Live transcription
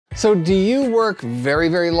So do you work very,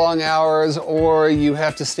 very long hours, or you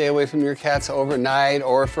have to stay away from your cats overnight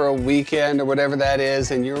or for a weekend or whatever that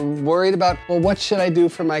is, and you're worried about, well, what should I do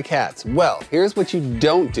for my cats? Well, here's what you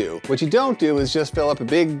don't do. What you don't do is just fill up a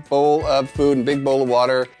big bowl of food and big bowl of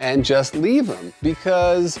water and just leave them.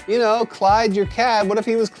 Because, you know, Clyde, your cat, what if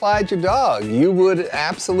he was Clyde, your dog? You would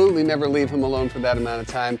absolutely never leave him alone for that amount of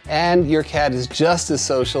time. And your cat is just as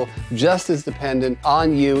social, just as dependent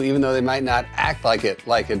on you, even though they might not act like it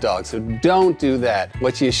like a dog. So don't do that.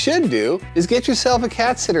 What you should do is get yourself a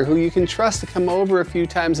cat sitter who you can trust to come over a few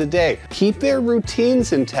times a day. Keep their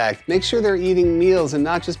routines intact. Make sure they're eating meals and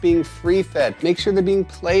not just being free-fed. Make sure they're being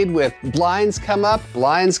played with. Blinds come up,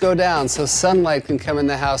 blinds go down, so sunlight can come in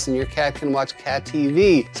the house and your cat can watch cat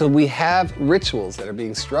TV. So we have rituals that are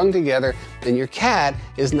being strung together, and your cat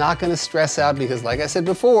is not going to stress out because, like I said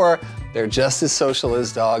before, they're just as social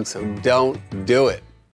as dogs, so don't do it.